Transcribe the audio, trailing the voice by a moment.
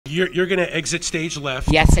You're going to exit stage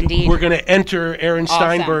left. Yes, indeed. We're going to enter Erin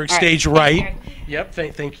Steinberg Awesome. stage right. Yep,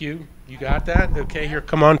 thank you. You got that? Okay, here,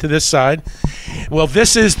 come on to this side. Well,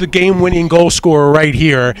 this is the game-winning goal scorer right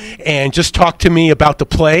here, and just talk to me about the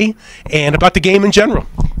play and about the game in general.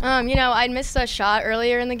 I'd missed a shot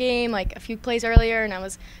earlier in the game, like a few plays earlier, and I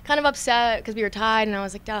was kind of upset because we were tied, and I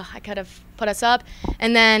was like, oh, I could have put us up.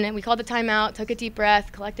 And then we called the timeout, took a deep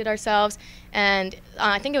breath, collected ourselves, and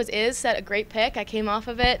I think it was Iz set a great pick. I came off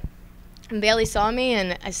of it. And Bailey saw me,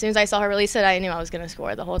 and as soon as I saw her release it, I knew I was going to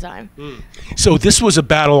score the whole time. So this was a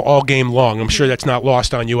battle all game long. I'm sure that's not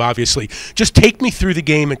lost on you, obviously. Just take me through the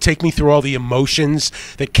game and take me through all the emotions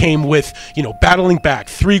that came with, battling back.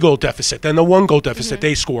 3-goal deficit, then the 1-goal deficit.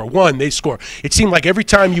 They score. They score. It seemed like every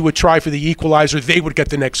time you would try for the equalizer, they would get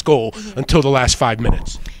the next goal until the last 5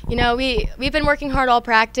 minutes. We've been working hard all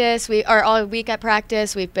practice. We are all week at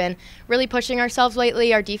practice. We've been really pushing ourselves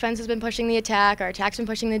lately. Our defense has been pushing the attack. Our attack's been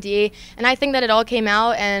pushing the D. And I think that it all came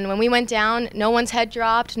out. And when we went down, no one's head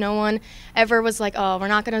dropped. No one ever was like, oh, we're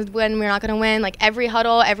not going to win. We're not going to win. Like every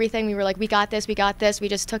huddle, everything, we were like, we got this. We got this. We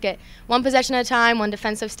just took it one possession at a time, one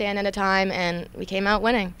defensive stand at a time, and we came out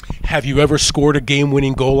winning. Have you ever scored a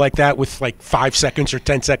game-winning goal like that with like 5 seconds or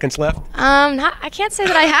 10 seconds left? I can't say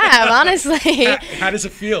that I have, honestly. How does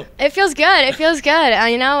it feel? It feels good. It feels good,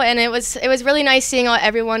 and it was really nice seeing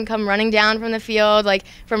everyone come running down from the field. Like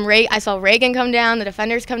I saw Reagan come down, the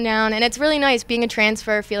defenders come down, and it's really nice being a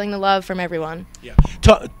transfer, feeling the love from everyone. Yeah,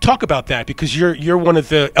 talk about that because you're one of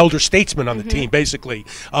the elder statesmen on the team, basically,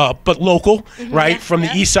 but local, right? From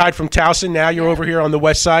the east side, from Towson. Now you're over here on the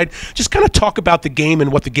west side. Just kind of talk about the game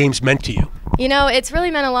and what the game's meant to you. It's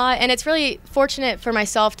really meant a lot, and it's really fortunate for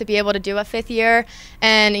myself to be able to do a 5th year,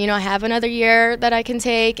 and I have another year that I can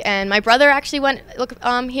take. And my brother actually went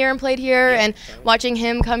here and played here, and watching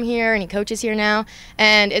him come here, and he coaches here now,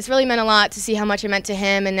 and it's really meant a lot to see how much it meant to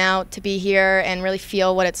him, and now to be here and really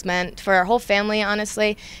feel what it's meant for our whole family,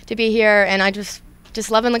 honestly, to be here. And I just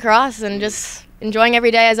loving lacrosse and just enjoying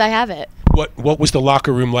every day as I have it. What was the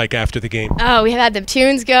locker room like after the game? Oh, we had the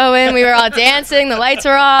tunes going. We were all dancing. The lights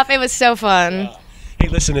were off. It was so fun. Hey,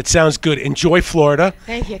 listen, it sounds good. Enjoy Florida.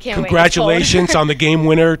 Thank you. Can't Congratulations on the game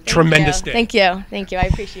winner. Tremendous day. Thank you. I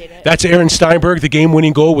appreciate it. That's Erin Steinberg, the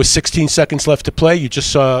game-winning goal with 16 seconds left to play. You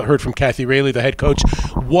just heard from Kathy Raley, the head coach.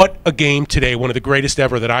 What a game today. One of the greatest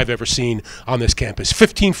ever that I've ever seen on this campus.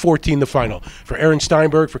 15-14 the final. For Erin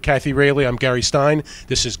Steinberg, for Kathy Raley, I'm Gary Stein.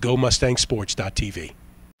 This is GoMustangSports.tv.